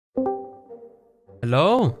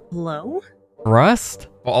Hello? Hello? Rust?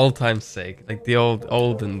 For old time's sake. Like the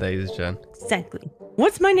olden days, Jen. Exactly.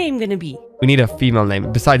 What's my name gonna be? We need a female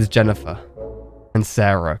name besides Jennifer and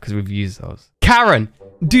Sarah because we've used those. Karen!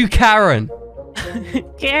 Do Karen!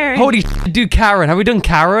 Karen. Holy shit, do Karen. Have we done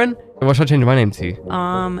Karen? What should I change my name to?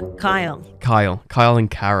 Kyle. Kyle. Kyle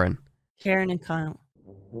and Karen. Karen and Kyle.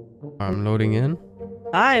 I'm loading in.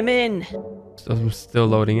 I'm in. I'm still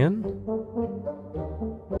loading in.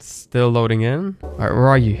 Still loading in. Alright, where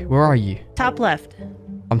are you? Where are you? Top left.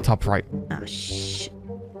 I'm top right. Ah, shh.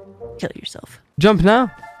 Kill yourself. Jump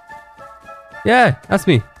now. Yeah, that's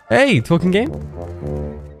me. Hey, talking game.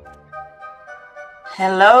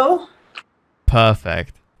 Hello?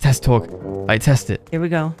 Perfect. Test talk. Alright, test it. Here we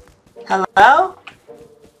go. Hello?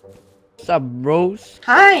 What's up, bros?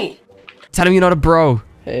 Hi. Tell him you're not a bro.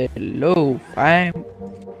 Hello,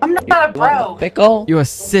 I'm not a bro. Pickle. You're a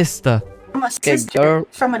sister. I'm a Okay, sister girl.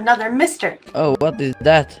 from another mister. Oh, what is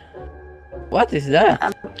that? What is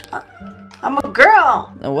that? I'm a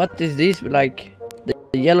girl. And what is this? Like the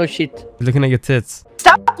yellow shit? You're looking at your tits.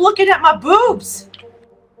 Stop looking at my boobs.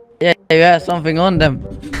 Yeah, you have something on them.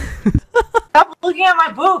 Stop looking at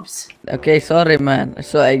my boobs. Okay, sorry, man. I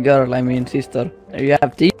saw a girl. I mean, sister. You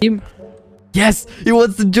have team? Yes, he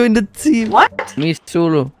wants to join the team. What? Me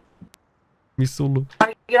Zulu. Me solo.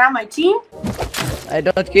 Are you on my team? I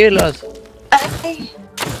don't kill us. Hey.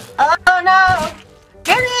 Oh no!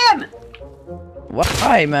 Get him!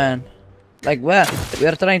 Why, man? Like where? We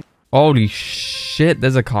are trying. Holy shit,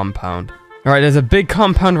 there's a compound. Alright, there's a big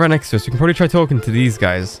compound right next to us. We can probably try talking to these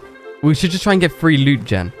guys. We should just try and get free loot,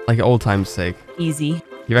 Jen. Like old time's sake. Easy.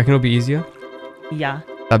 You reckon it'll be easier? Yeah.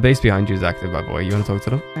 That base behind you is active, by the way. You want to talk to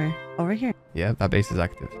them? Alright. Over here. Yeah, that base is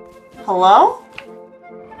active. Hello?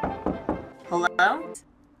 Hello?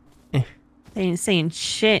 They ain't saying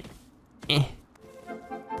shit.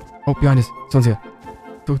 Oh, behind us. Someone's here.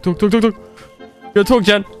 Talk. Yo, talk,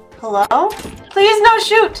 Jen. Hello? Please no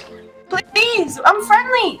shoot! Please! I'm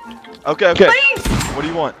friendly! Okay. Please! What do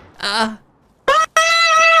you want? Ah!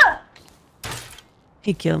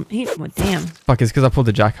 He killed me. Well, damn. Fuck, it's because I pulled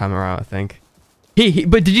the jackhammer out, I think.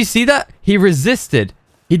 But did you see that? He resisted.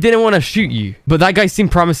 He didn't want to shoot you. But that guy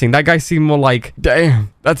seemed promising. That guy seemed more like,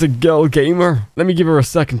 damn, that's a girl gamer. Let me give her a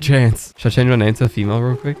second chance. Should I change my name to a female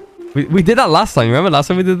real quick? We did that last time. Remember last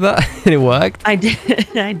time we did that? And it worked? I did.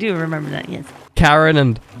 I do remember that, yes. Karen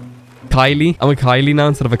and Kylie. I'm a Kylie now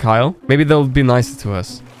instead of a Kyle. Maybe they'll be nicer to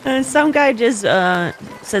us. Some guy just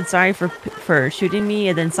said sorry for shooting me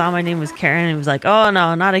and then saw my name was Karen and was like, oh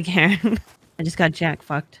no, not a Karen. I just got jack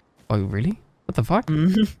fucked. Oh, really? What the fuck?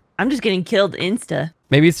 I'm just getting killed insta.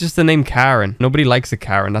 Maybe it's just the name Karen. Nobody likes a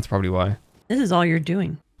Karen. That's probably why. This is all you're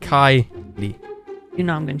doing. Kylie. You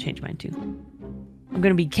know I'm gonna change mine too. I'm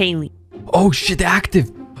gonna be Kaylee. Oh shit, they're active.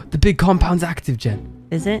 The big compound's active, Jen.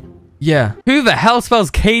 Is it? Yeah. Who the hell spells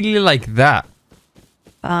Kaylee like that?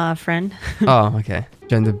 Friend. Oh, okay.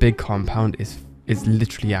 Jen, the big compound is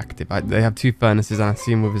literally active. They have 2 furnaces and I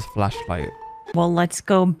see him with his flashlight. Well, let's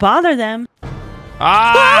go bother them.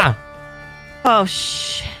 Ah! Oh,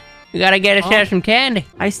 shh. You gotta get us some candy.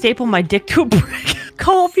 I stapled my dick to a brick.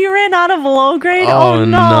 Cole, you ran out of low grade? Oh,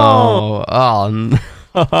 no. Oh, no.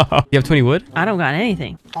 You have 20 wood? I don't got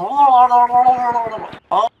anything. Oh,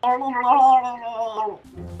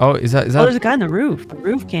 is that Oh, there's a guy on the roof. A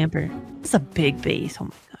roof camper. It's a big base. Oh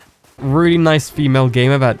my god. really nice female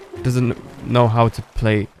gamer that doesn't know how to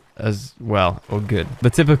play as well or good? The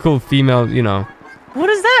typical female, you know. What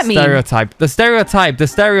does that mean? Stereotype. The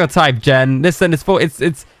stereotype, Jen. Listen, it's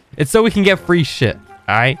so we can get free shit.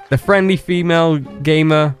 Alright? The friendly female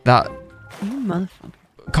gamer that You motherfucker.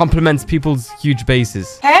 compliments people's huge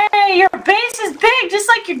bases. Hey, your base is big, just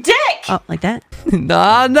like your dick! Oh, like that?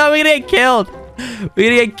 No, we're gonna get killed. We're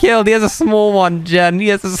gonna get killed. He has a small one, Jen. He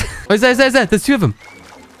has a... Oh, is there. There's 2 of them.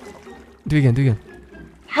 Do it again.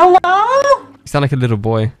 Hello? You sound like a little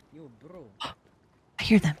boy. I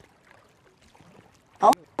hear them.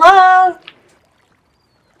 Hello?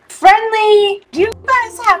 Friendly, do you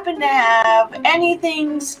guys happen to have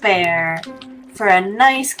anything spare for a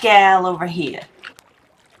nice gal over here?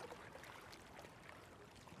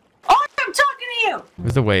 Oh, I'm talking to you!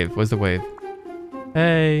 Where's the wave?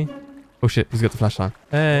 Hey. Oh shit, who's got the flashlight?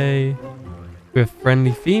 Hey. We're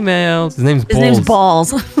friendly females. His name's Balls. His name's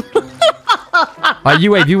Balls.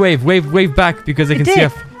 You wave back because they can see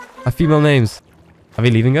our female names. Are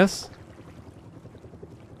they leaving us?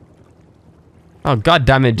 Oh, god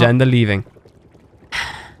damn it, Jen, they're leaving.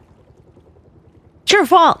 It's your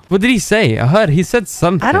fault. What did he say? I heard he said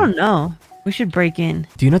something. I don't know. We should break in.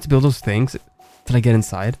 Do you know how to build those things till I get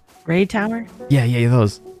inside? Raid tower? Yeah,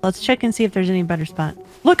 those. Let's check and see if there's any better spot.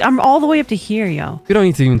 Look, I'm all the way up to here, yo. We don't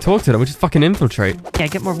need to even talk to them. We just fucking infiltrate. Yeah,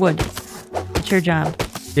 get more wood. It's your job.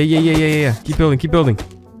 Yeah. Keep building.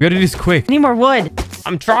 We gotta do this quick. I need more wood.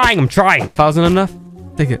 I'm trying. 1,000 enough?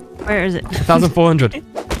 Take it. Where is it? 1,400.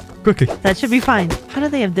 Quickly. That should be fine. How do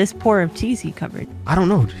they have this poor of TC covered? I don't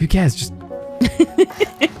know. Who cares? Just...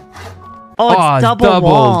 Oh, it's double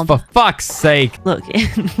walled. For fuck's sake. Look,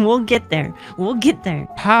 we'll get there. We'll get there.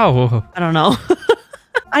 How? I don't know.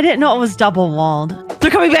 I didn't know it was double walled. They're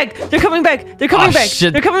coming back. They're coming back. They're coming back.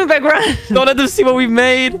 Shit. They're coming back. Run. Don't let them see what we've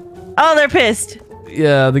made. Oh, they're pissed.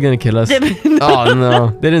 Yeah, they're gonna kill us. Oh no.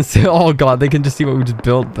 They didn't see. Oh god, they can just see what we just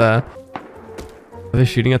built there. Are they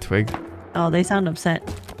shooting a twig? Oh, they sound upset.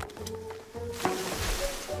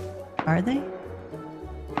 Are they?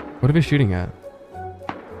 What are they shooting at?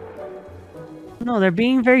 No, they're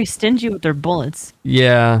being very stingy with their bullets.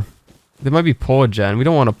 Yeah. They might be poor, Jen. We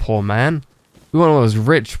don't want a poor man. We want one of those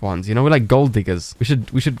rich ones, you know? We're like gold diggers. We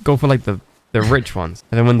should go for like the rich ones.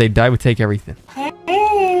 And then when they die, we take everything. Hey,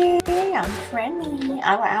 I'm friendly.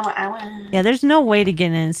 Ow. Yeah, there's no way to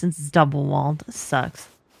get in since it's double walled. This sucks.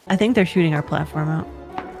 I think they're shooting our platform out.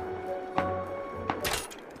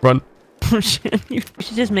 Run. Oh shit. We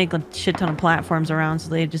should just make a shit ton of platforms around so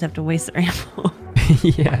they just have to waste their ammo.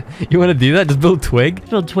 Yeah. You want to do that? Just build twig?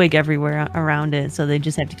 Build twig everywhere around it so they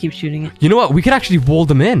just have to keep shooting it. You know what? We could actually wall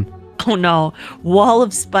them in. Oh no. Wall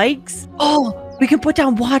of spikes? Oh, we can put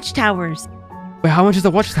down watchtowers. Wait, how much is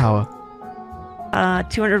the watchtower?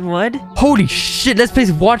 200 wood. Holy shit, let's place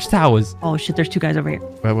watchtowers. Oh shit, there's two guys over here.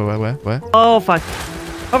 Where? Oh fuck.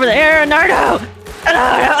 Over there, Enardo!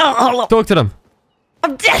 Enardo! Talk to them.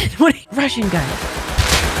 I'm dead! What? Russian guy.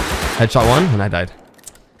 Headshot one, and I died.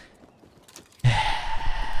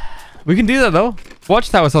 We can do that though.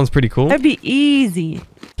 Watchtower sounds pretty cool. That'd be easy.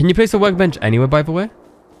 Can you place a workbench anywhere, by the way?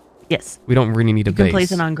 Yes. We don't really need a You can base.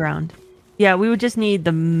 place it on ground. Yeah, we would just need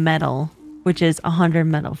the metal, which is 100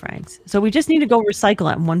 metal frags. So we just need to go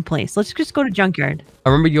recycle at one place. Let's just go to junkyard. I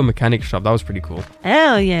remember your mechanic shop. That was pretty cool.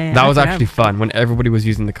 Hell yeah. That was actually fun when everybody was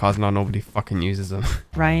using the cars. Now nobody fucking uses them.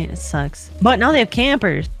 Right, it sucks. But now they have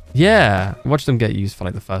campers. Yeah. Watch them get used for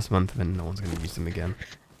like the first month and then no one's going to use them again.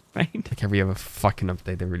 Right. Like every other fucking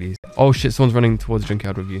update they release. Oh shit, someone's running towards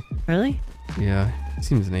junkyard with you. Really? Yeah, he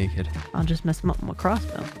seems naked. I'll just mess him up with my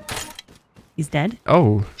crossbow. He's dead?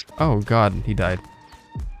 Oh god, he died.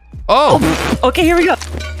 Oh! Okay, here we go.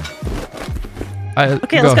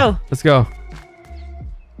 Okay, let's go. Let's go.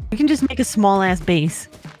 We can just make a small ass base.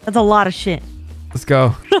 That's a lot of shit. Let's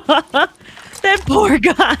go. That poor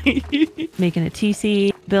guy. Making a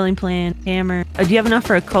TC, building plan, hammer. Do you have enough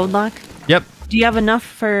for a code lock? Yep. Do you have enough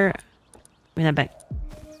for... Bring that back. Do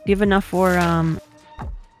you have enough for...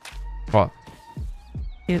 What?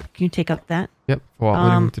 Can you take up that? Yep. What? What do you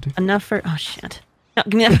want to do? Enough for... Oh, shit. No,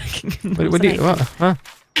 give me that back. What do you... What? Huh?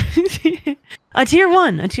 A tier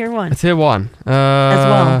 1. A tier 1. A tier 1. As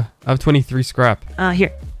well. I have 23 scrap.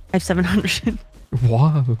 Here. I have 700.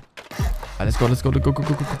 Wow. Let's go.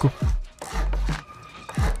 Go.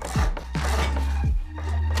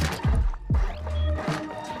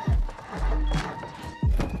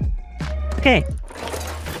 Okay.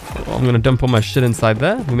 Well, I'm gonna dump all my shit inside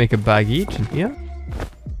there. We make a bag each in here.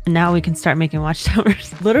 And now we can start making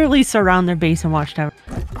watchtowers. Literally surround their base and watchtower.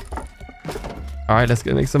 All right, let's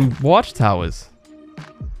go make some watchtowers.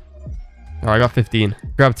 All right, I got 15.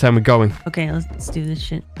 Grab 10. We're going. Okay, let's do this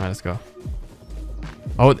shit. All right, let's go.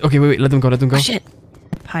 Oh, okay. Wait. Let them go. Oh, shit.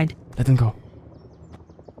 Hide. Let them go.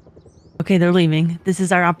 Okay, they're leaving. This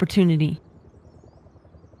is our opportunity.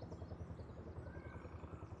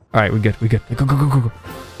 All right, we're good. Go.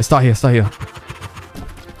 Let's start here.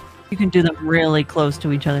 You can do them really close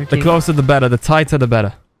to each other, too. The closer the better. The tighter the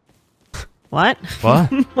better. What? What?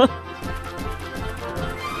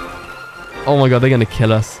 Oh my god, they're gonna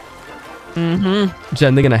kill us. Mm-hmm.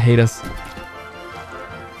 Jen, they're gonna hate us.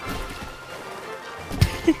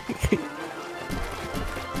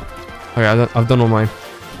 Okay, I've done all mine.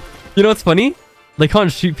 You know what's funny? They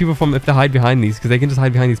can't shoot people from if they hide behind these because they can just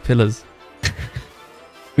hide behind these pillars.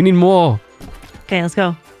 We need more. Okay, let's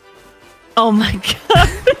go. Oh my god.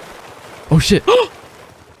 Oh shit. Did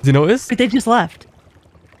you notice? Wait, they just left.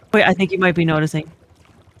 Wait, I think you might be noticing.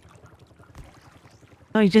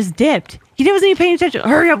 Oh, he just dipped. He wasn't even paying attention.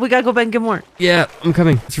 Hurry up, we gotta go back and get more. Yeah, I'm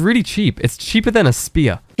coming. It's really cheap. It's cheaper than a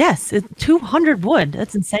spear. Yes, it's 200 wood.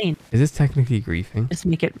 That's insane. Is this technically griefing? Just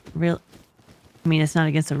make it real. I mean, it's not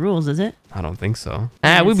against the rules, is it? I don't think so.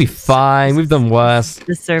 Yeah, We'll be fine. We've done worse.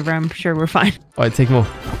 This server, I'm sure we're fine. All right, take more.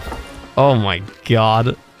 Oh my god.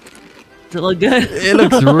 Does it look good? It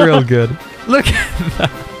looks real good. Look at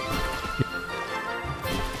that.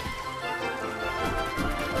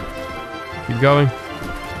 going.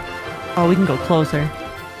 Oh, we can go closer.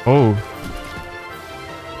 Oh.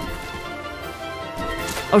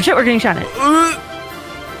 Oh shit, we're getting shot at.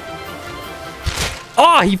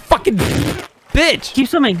 Oh, he fucking bitch. Keep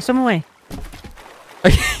swimming. Swim away.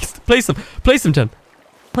 Place him, Jen.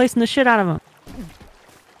 Placing the shit out of him.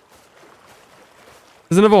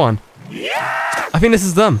 There's another one. I think this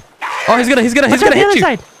is them. Oh, he's gonna Watch hit out the other you.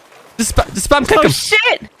 side. Just spam kick Oh him.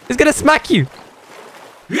 shit! He's gonna smack you.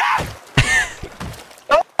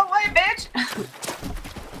 Oh, wait, bitch!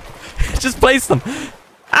 Just place them.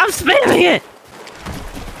 I'm spamming it.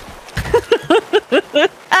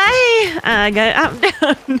 I'm down.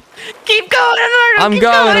 Keep going, Enardo. I'm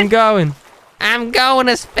going. I'm going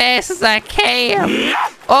as fast as I can.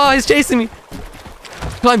 Oh, he's chasing me.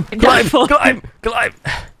 Climb. Climb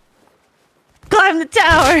the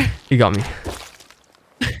tower. He got me.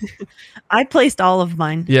 I placed all of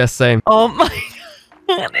mine. Yeah, same. Oh my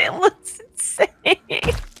god, it looks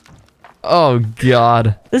insane. Oh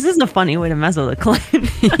god. This is a funny way to mess with a clan.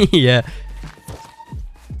 Yeah.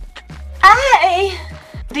 Hi!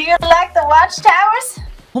 Do you like the watchtowers?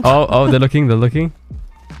 Oh, they're looking.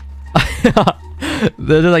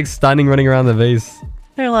 They're just like standing, running around the base.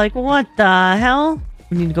 They're like, what the hell?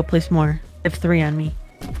 We need to go place more. I have 3 on me.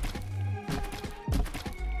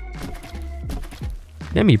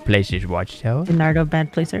 Let me place this watchtower. Enardo,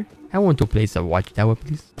 bad placer. I want to place a watchtower,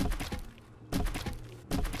 please.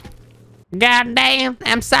 God damn.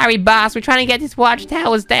 I'm sorry, boss. We're trying to get these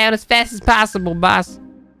watchtowers down as fast as possible, boss.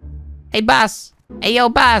 Hey, boss. Hey, yo,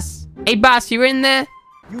 boss. Hey, boss, you in there?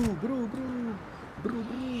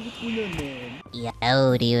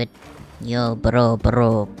 Yo, dude. Yo, bro.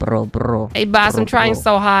 Hey, boss, I'm trying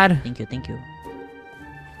so hard. Thank you.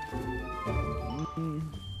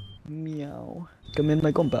 Meow. Come in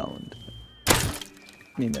my compound.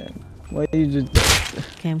 Me, man. Why are you just...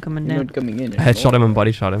 Okay, I'm coming You're down. not coming in? I headshot him and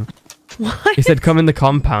body shot him. What? He said, come in the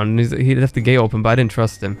compound. And he left the gate open, but I didn't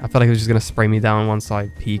trust him. I felt like he was just going to spray me down one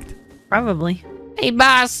side. Peeked. Probably. Hey,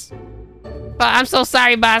 boss. I'm so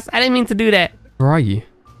sorry, boss. I didn't mean to do that. Where are you?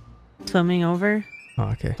 Swimming over. Oh,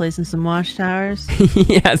 okay. Placing some watchtowers.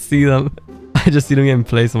 Yeah, I see them. I just see them getting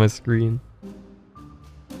placed on my screen.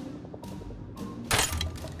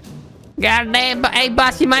 God damn, hey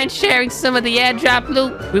boss, you mind sharing some of the airdrop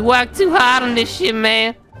loot? We worked too hard on this shit,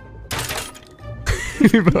 man.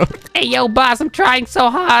 Hey, yo, boss, I'm trying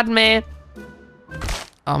so hard, man.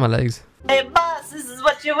 Oh, my legs. Hey, boss, this is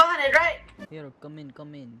what you wanted, right? Here, come in.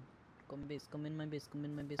 Come in my base.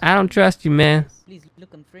 I don't trust you, man. Please,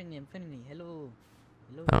 look, I'm friendly. Hello.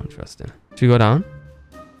 I don't trust him. Should we go down?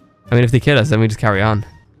 I mean, if they kill us, then we just carry on.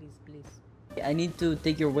 Please. I need to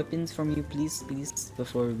take your weapons from you, please,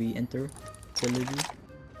 before we enter facility.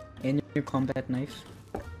 And your combat knife.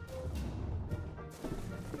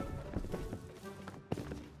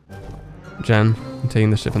 Jen, I'm taking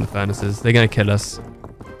the ship in the furnaces. They're gonna kill us.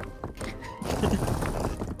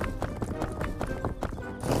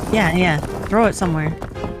 Yeah. Throw it somewhere.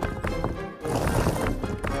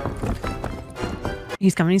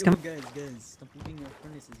 He's coming. Guys, stop moving your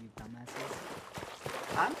furnaces, you dumbasses.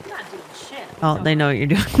 I'm not doing shit. Oh, they know what you're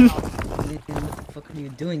doing. What the fuck are you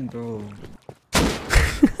doing, bro?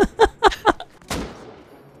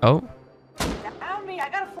 Oh. Found me, I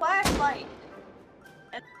got a flashlight.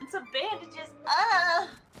 And some bandages.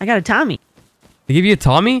 I got a Tommy. They give you a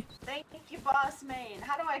Tommy? Thank you, boss man.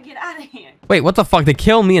 How do I get out of here? Wait, what the fuck? They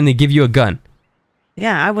kill me and they give you a gun.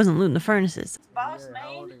 Yeah, I wasn't looting the furnaces. Boss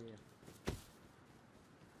man?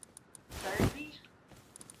 30?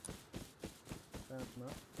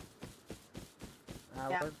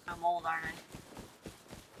 Yeah, I'm old, aren't I?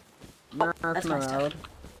 Oh, that's my stuff.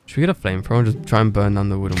 Should we get a flamethrower and just try and burn down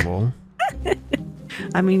the wooden wall?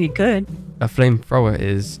 I mean, you could. A flamethrower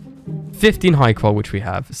is 15 high qual, which we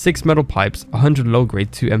have, 6 metal pipes, 100 low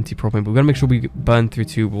grade, 2 empty propane. But we gotta make sure we burn through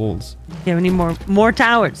 2 walls. Yeah, we need more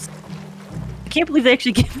towers. I can't believe they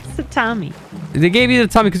actually gave us a Tommy. They gave you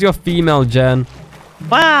the Tommy because you're female, Jen.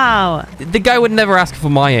 Wow. The guy would never ask for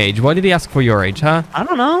my age. Why did he ask for your age, huh? I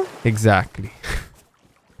don't know. Exactly.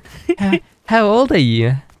 How old are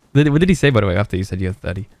you? What did he say, by the way, after you said you're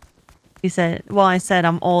 30? He said, well, I said,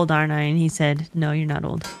 I'm old, aren't I? And he said, no, you're not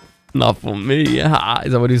old. Not for me. Is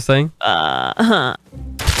that what he was saying? Looks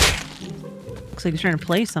like he's trying to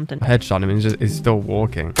play something. I headshot him and he's still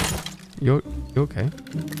walking. You okay?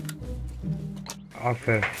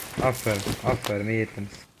 Offer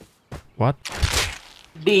meetings. What?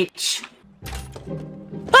 Beach.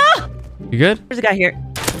 You good? There's a guy here.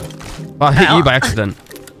 Oh, I hit you by accident.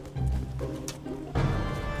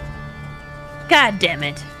 God damn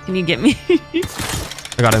it. Can you get me?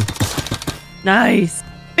 I got him. Nice.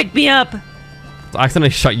 Pick me up. I accidentally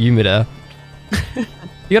shot you midair. You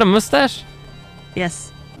got a mustache?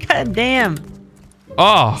 Yes. God damn.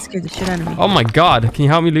 Oh. Scared the shit out of me. Oh my god. Can you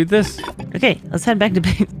help me loot this? Okay, let's head back to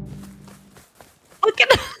base.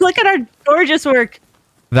 Look at our gorgeous work.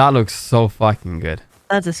 That looks so fucking good.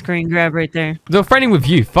 That's a screen grab right there. They were friendly with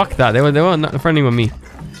you. Fuck that. They weren't friendly with me.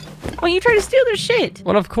 Well, you tried to steal their shit.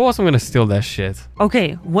 Well, of course I'm gonna steal their shit.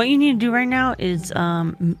 Okay, what you need to do right now is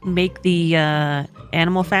make the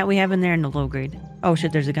animal fat we have in there in the low grade. Oh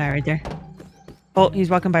shit, there's a guy right there. Oh, he's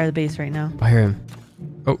walking by the base right now. I hear him.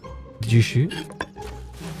 Oh, did you shoot?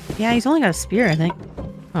 Yeah, he's only got a spear, I think.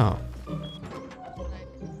 Oh.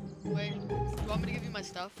 Wait, you want me to give you my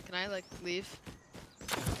stuff? Can I, like, leave?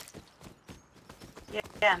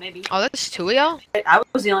 Yeah, maybe. Oh, that's two of y'all? I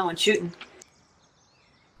was the only one shooting.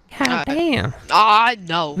 God damn. Ah,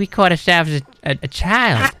 no. We caught ourselves a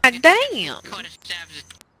child. God damn.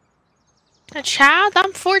 A child?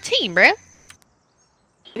 I'm 14, bruh.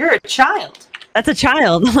 You're a child. That's a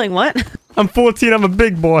child. I'm like, what? I'm 14. I'm a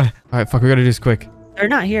big boy. All right, fuck. We gotta do this quick. They're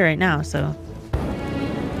not here right now, so.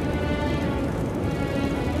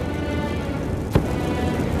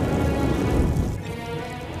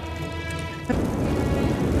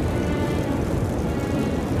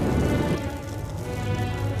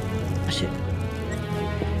 Oh, shit.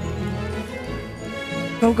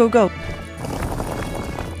 Go, go, go.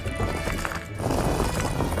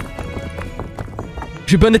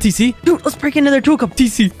 Should we burn the TC? Dude, let's break into their tool cup.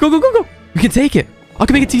 TC. Go, go, go, go. We can take it. I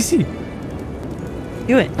can make a TC.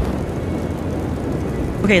 Do it.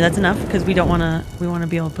 Okay, that's enough because we don't want to. We want to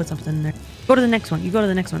be able to put something in there. Go to the next one. You go to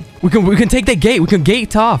the next one. We can take that gate. We can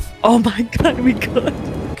gate off. Oh my god, we could.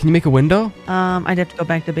 Can you make a window? I'd have to go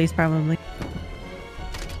back to base probably.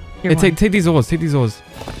 Here, Hey, take these oars. Take these oars.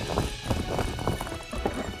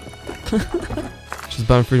 Just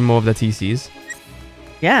burn through more of the TCs.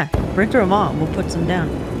 Yeah, burn through them all. We'll put some down.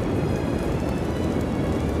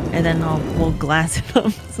 And then we'll glass it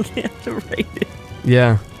up so they have to raid it.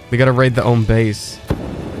 Yeah, they gotta raid their own base.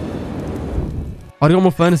 Oh, they got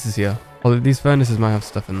more furnaces here. Oh, these furnaces might have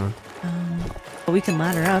stuff in them. But we can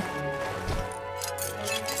ladder up.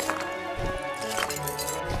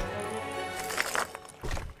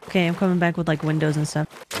 Okay, I'm coming back with like windows and stuff.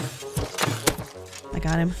 I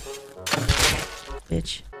got him.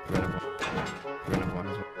 Bitch.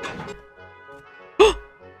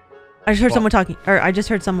 I just heard someone talking, or I just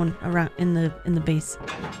heard someone around in the base.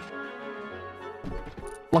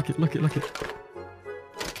 Look it.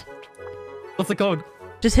 What's the code?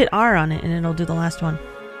 Just hit R on it and it'll do the last one.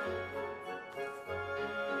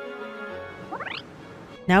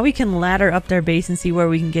 Now we can ladder up their base and see where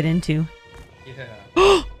we can get into.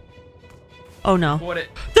 Yeah. Oh no. What it?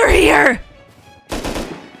 They're here!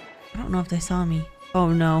 I don't know if they saw me. Oh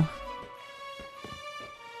no.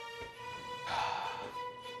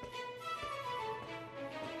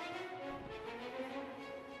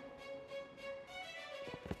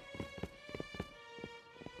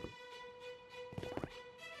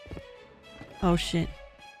 Oh shit.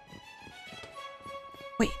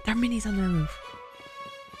 Wait, there are minis on their roof.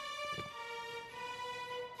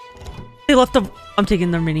 They left the... I'm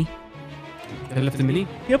taking their mini. They left the mini?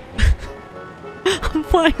 Yep. I'm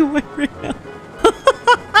flying away right now.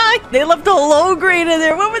 They left a low grade in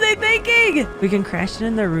there. What were they thinking? We can crash it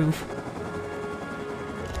in their roof.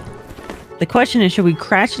 The question is, should we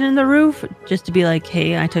crash it in the roof just to be like,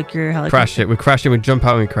 hey, I took your helicopter? Crash it. We crash it. We jump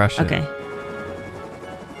out and we crash it. Okay.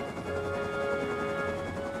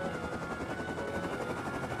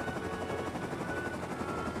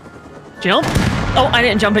 Jump? Oh, I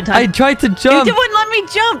didn't jump in time. I tried to jump. It wouldn't let me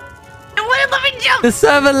jump. It wouldn't let me jump. The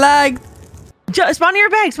server lagged. Spawn in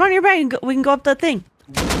your bag. Spawn in your bag. And we can go up that thing.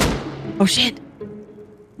 Oh, shit.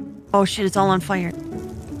 Oh, shit. It's all on fire.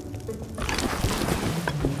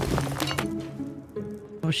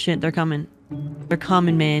 Oh, shit. They're coming. They're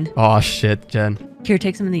coming, man. Oh, shit, Jen. Here,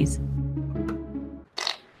 take some of these.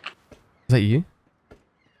 Is that you?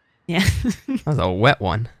 Yeah. That was a wet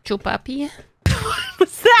one. Chupapi.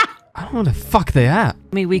 What's that? I don't know where the fuck they at.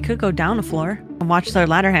 I mean, we could go down a floor and watch their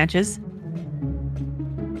ladder hatches.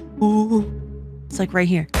 Ooh. It's like right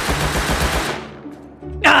here.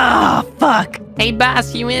 Ah, fuck. Hey,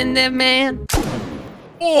 boss, you in there, man?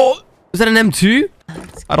 Oh, is that an M2?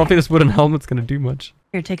 I don't think this wooden helmet's gonna do much.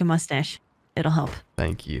 Here, take a mustache. It'll help.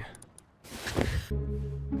 Thank you.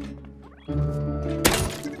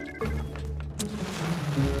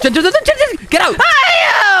 Get out!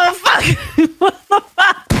 Oh, fuck! What the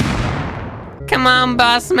fuck? Come on,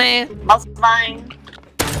 boss man. Boss fine.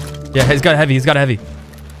 Yeah, he's got heavy. He's got heavy.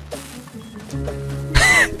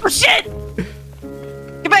 Oh, shit!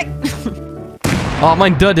 Get back! Oh,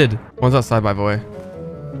 mine dudded. One's outside, by the way.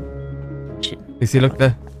 Shit. You see, look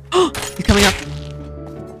there. He's coming up.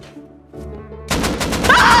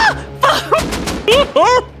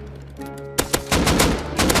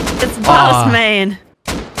 It's boss man.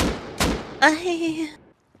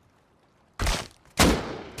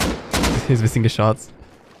 He's missing his shots.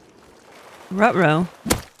 Ruh-roh.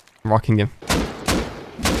 I'm rocking him.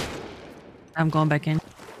 I'm going back in.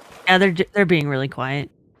 Yeah, they're being really quiet.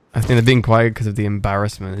 I think they're being quiet because of the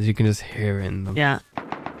embarrassment, as you can just hear it in them. Yeah.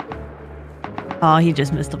 Oh, he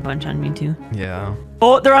just missed a bunch on me too. Yeah.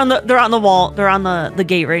 Oh, they're on the wall. They're on the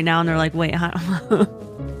gate right now, and they're like, wait, how?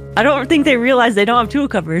 I don't think they realize they don't have tool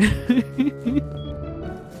cupboard.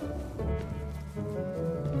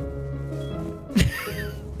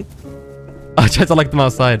 I tried to like them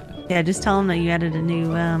outside. Yeah, just tell them that you added a new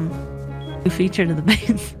feature to the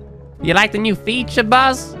base. You like the new feature,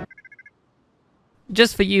 boss?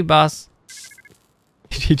 Just for you, boss.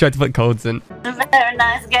 He tried to put codes in. A very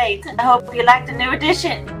nice gate. I hope you like the new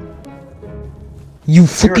addition. You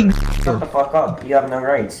fucking. Shut the fuck up. You have no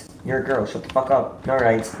rights. You're a girl. Shut the fuck up. No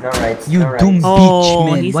rights. No rights. You no dumb rights. Oh,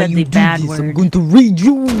 bitch, man. he Why said you the do bad this? word. I'm going to raid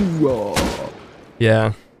you.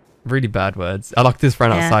 Yeah. Really bad words. I locked his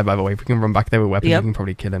friend Yeah. outside, by the way. If we can run back there with weapons, Yep. we can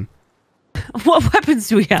probably kill him. What weapons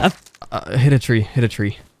do we have? Hit a tree. Hit a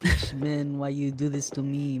tree. Man, why you do this to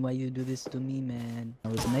me? Why you do this to me, man? I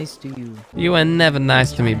was nice to you. You were never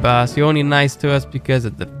nice to me, boss. You're only nice to us because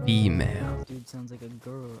of the female. Dude sounds like a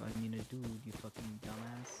girl. I mean a dude, you fucking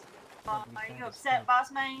dumbass. Are you upset,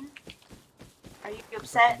 boss man? Are you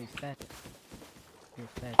upset? You're fat. You're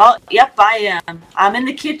fat. Oh, yep, I am. I'm in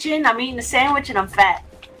the kitchen. I'm eating a sandwich, and I'm fat.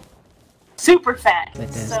 Super fat. Fat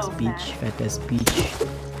ass So beach, fat. fat ass beach.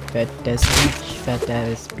 Fat ass beach, fat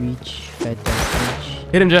ass beach, fat ass beach.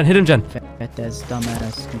 Hit him, Jen. Hit him, Jen. Fat ass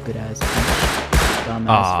dumbass, stupid ass beach. Dumbass,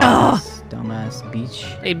 Aw. ass, dumbass beach.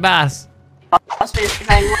 Hey, boss. Boss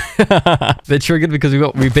man, like, They're triggered because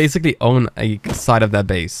we basically own a side of their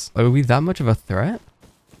base. Are we that much of a threat?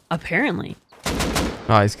 Apparently.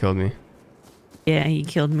 Oh, he's killed me. Yeah, he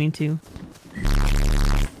killed me too.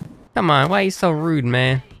 Come on, why are you so rude,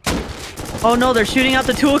 man? Oh no, they're shooting out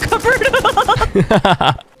the tool cupboard.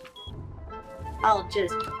 I'll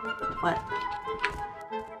just... What?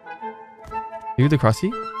 You the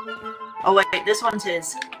crossy? Oh, wait, this one's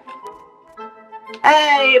his.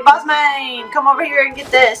 Hey, boss man! Come over here and get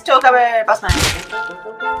this. Tool cover, boss man.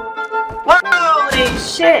 Holy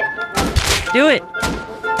shit! Do it.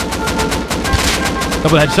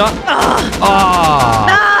 Double headshot. Oh.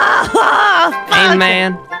 Hey,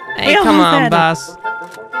 man. Hey, We come almost on, had it. boss.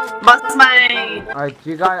 Boss man! Alright,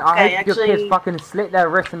 you guys, I Okay, hope your actually- kids fucking slit their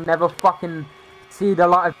wrists and never fucking see the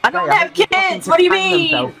light of I don't day. have hope you fucking kids, what do you just hang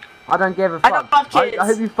mean? themselves. I don't give a I fuck. don't want kids. I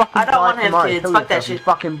hope you fucking I don't die want to have tomorrow. kids. Kill Fuck that yourself, you shit.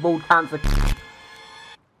 fucking bald cancer.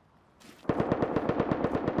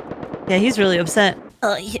 Yeah, he's really upset.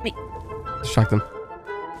 Oh, he hit me. Distract him.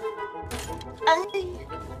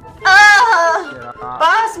 Ah!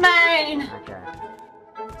 Boss man! Okay.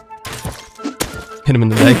 Hit him in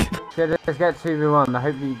the leg. Shit, let's get 2v1. I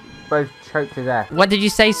hope you both choke to death. What did you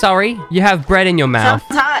say, sorry? You have bread in your mouth.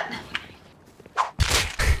 Sounds hot.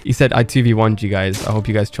 He said, I 2v1'd you guys. I hope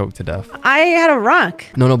you guys choke to death. I had a rock.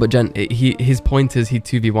 No, but Jen, his point is he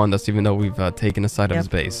 2v1'd us even though we've taken a side of his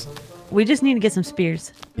Yep. base. We just need to get some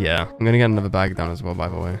spears. Yeah. I'm gonna get another bag down as well, by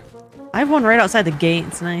the way. I have one right outside the gate.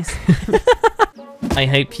 It's nice. I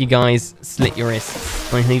hope you guys slit your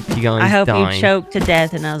wrists. I hope you guys I hope die. you choke to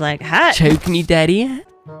death. And I was like, hot. Choke me, daddy.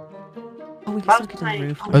 Oh, we can still get to the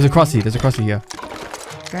roof. There's a crossy. There's a crossy here.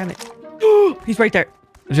 Grab it. He's right there.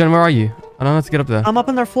 Jen, where are you? I don't know how to get up there. I'm up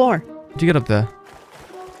on their floor. How'd you get up there?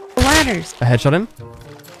 The ladders. I headshot him?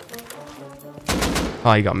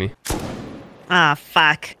 Oh, he got me. Ah,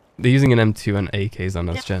 fuck. They're using an M2 and AKs on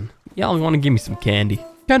us, Jen. Y'all want to give me some candy?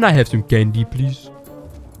 Can I have some candy, please?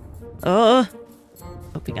 Oh,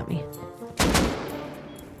 he got me.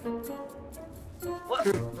 What?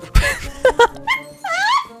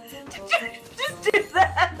 Just do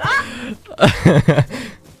that.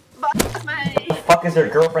 Boss man! Fuck is her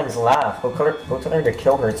girlfriend's laugh? Go tell her to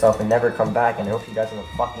kill herself and never come back, and I hope she dies in a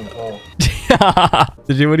fucking hole. Did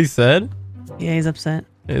you hear what he said? Yeah, he's upset.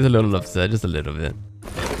 He's a little upset, just a little bit.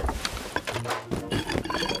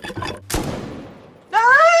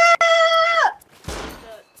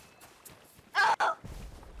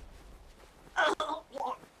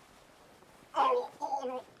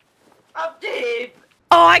 I'm deep.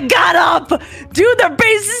 Oh, I got up. Dude, their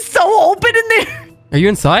base is so open in there. Are you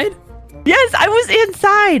inside? Yes, I was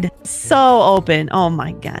inside. So open. Oh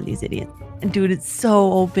my god, these idiots. And dude, it's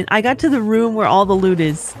so open. I got to the room where all the loot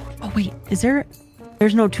is. Oh wait, is there?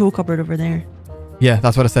 There's no tool cupboard over there. Yeah,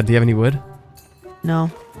 that's what I said. Do you have any wood?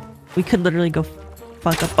 No. We could literally go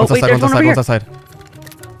fuck up. Oh, One's wait, outside, there's one's one over outside, here. one's outside.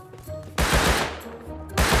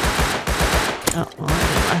 Oh, well, that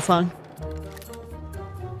didn't last long.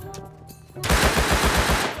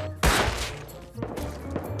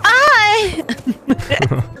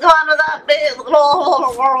 One of that big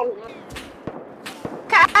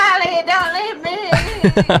Kylie, don't leave me.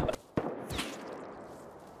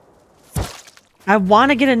 I want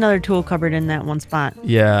to get another tool cupboard in that one spot.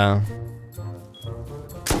 Yeah.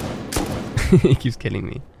 He keeps killing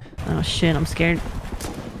me. Oh shit, I'm scared.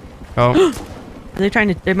 Oh,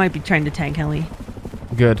 They might be trying to tag Kelly.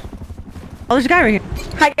 good. Oh, there's a guy right here.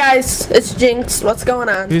 Hi guys, it's Jinx. What's going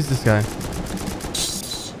on? Who's this guy?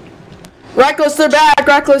 Reckless, they're back.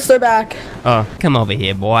 Reckless, they're back. Oh, come over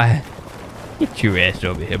here, boy. Get your ass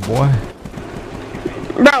over here, boy.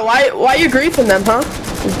 Bro, why you griefing them, huh?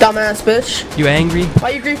 You dumbass bitch. You angry? Why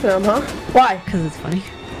you griefing them, huh? Why? Because it's funny.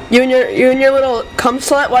 You and your little cum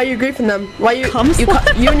slut. Why you griefing them? Why you Cum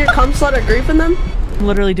slut? you and your cum slut are griefing them? I'm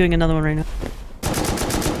literally doing another one right now.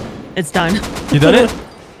 It's done. You done it?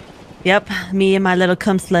 Yep, me and my little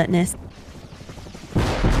cum slutness.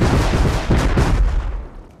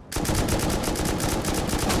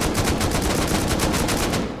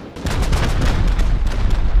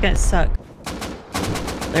 You guys suck.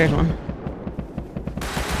 There's one.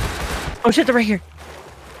 Oh shit, they're right here.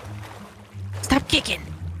 Stop kicking.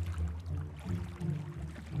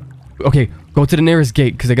 Okay, go to the nearest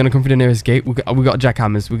gate because they're gonna come for the nearest gate. We got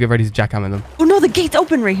jackhammers. We get ready to jackhammer them. Oh no, the gate's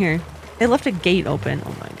open right here. They left a gate open.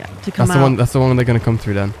 Oh my god, to come That's out. the one. That's the one they're gonna come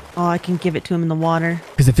through then. Oh, I can give it to him in the water.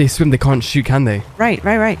 Because if they swim, they can't shoot, can they? Right.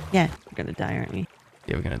 Yeah, we're gonna die, aren't we?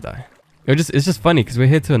 Yeah, we're gonna die. It's just funny because we're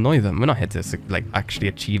here to annoy them. We're not here to like actually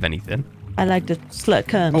achieve anything. I like to slut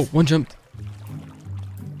cum. Oh, one jumped.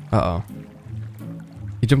 Uh oh.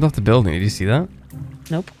 He jumped off the building. Did you see that?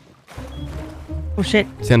 Nope. Oh shit.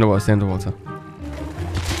 Stay underwater. Stay underwater.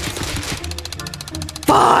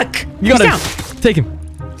 Fuck! You got He's him. down. Take him.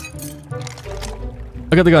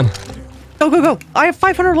 I got the gun. Go. I have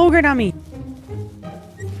 500 low grade on me.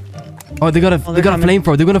 Oh, they got a they're flamethrower.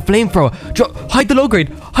 coming. They're gonna flamethrower. Hide the low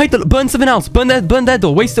grade. Burn something else. Burn that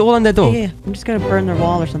door. Waste it all on that door. Yeah, I'm just gonna burn their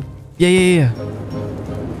wall or something. Yeah.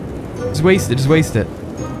 Just waste it.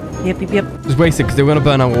 Yep. Just waste it because they're gonna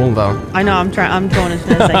burn our wall though. I know. I'm going as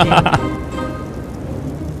fast as I can.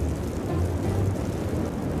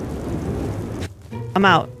 I'm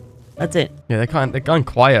out. That's it. Yeah, they're gone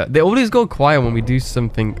quiet. They always go quiet when we do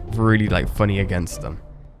something really like funny against them.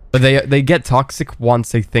 But they get toxic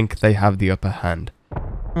once they think they have the upper hand.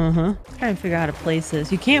 Trying to figure out how to place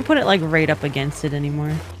this. You can't put it like right up against it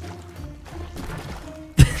anymore.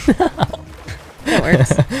 It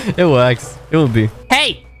works. It works. It will be.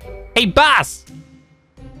 Hey, boss.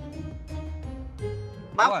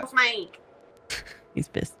 What? Mate. He's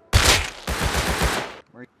pissed.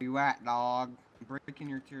 Where you at, dog? I'm breaking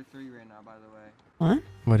your tier 3 right now, by the way. What?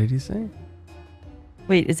 What did he say?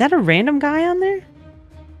 Wait, is that a random guy on there?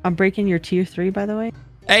 I'm breaking your tier 3, by the way.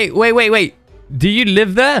 Hey, wait. Do you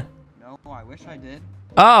live there? No, I wish I did.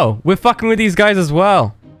 Oh, we're fucking with these guys as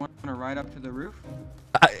well. Wanna ride up to the roof?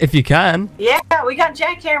 If you can, Yeah, we got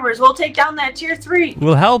jackhammers. We'll take down that tier 3.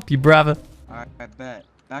 we'll help you, brother. Alright, I bet.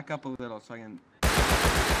 Back up a little so I can...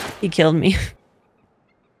 He killed me.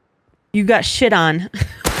 You got shit on.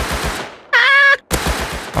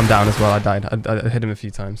 I'm down as well. I died. I hit him a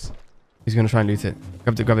few times. He's gonna try and loot it.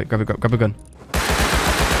 Grab a gun.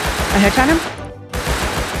 I headshot him.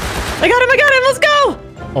 I got him. Let's go.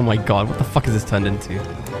 Oh my god, what the fuck is this turned into?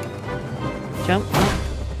 Jump.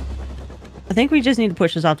 I think we just need to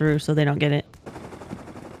push this off the roof so they don't get it.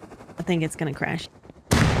 I think it's gonna crash.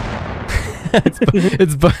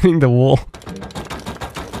 It's burning the wall.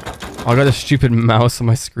 Oh, I got a stupid mouse on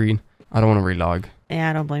my screen. I don't want to relog. Yeah,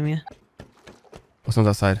 I don't blame you. Oh, someone's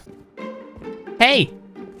outside. Hey!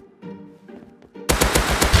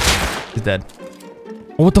 He's dead.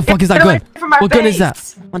 Oh, what the fuck is that gun? What gun is that?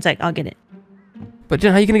 One sec, I'll get it. But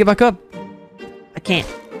Jen, how are you gonna get back up? I can't.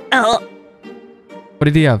 Oh. What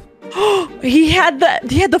did he have? He had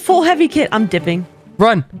the full heavy kit. I'm dipping.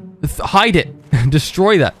 Run! Hide it!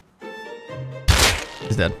 Destroy that!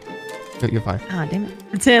 He's dead. You're fine. Ah, damn it.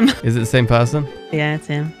 It's him. Is it the same person? Yeah, it's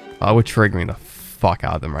him. Oh, we're triggering the fuck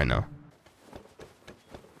out of them right now.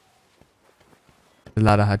 The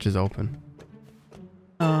ladder hatch is open.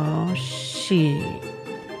 Oh, shit.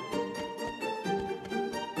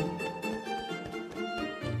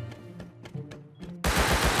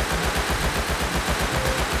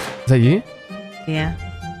 Is that you? Yeah.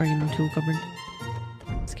 Bring him into a cupboard.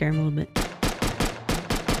 Scare him a little bit.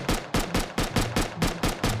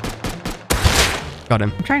 Got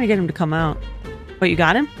him. I'm trying to get him to come out. Wait, you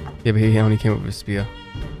got him? Yeah, but he only came up with a spear.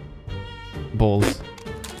 Balls.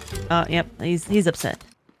 Oh, yep. He's upset.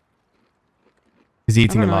 He's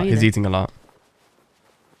eating a don't know lot. He's either. eating a lot.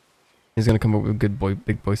 He's gonna come up with good boy,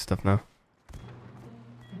 big boy stuff now.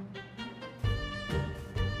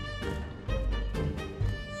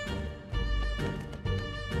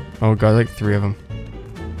 Oh god, like 3 of them.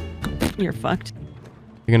 You're fucked.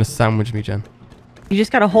 You're gonna sandwich me, Jen. You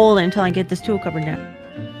just gotta hold it until I get this tool cupboard down.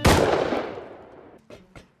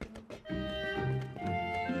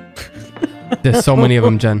 There's so many of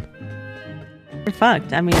them, Jen. You're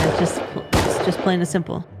fucked. I mean, it's just plain and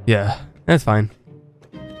simple. Yeah, that's fine.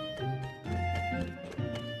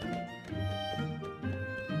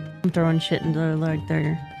 I'm throwing shit into like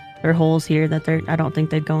their holes here that I don't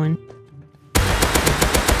think they'd go in.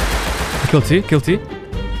 Kill 2, kill 2.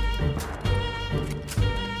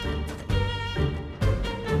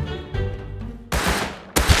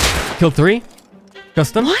 Kill 3.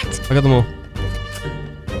 Custom. What? I got them all.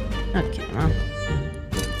 Okay, well.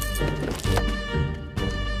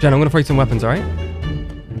 Jen, I'm gonna fight some weapons, alright?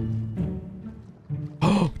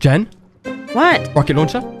 Oh, Jen? What? Rocket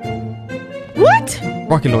launcher? What?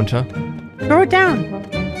 Rocket launcher. Throw it down.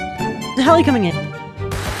 The heli coming in.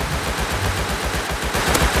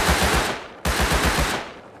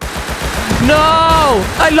 No!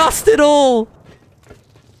 I lost it all!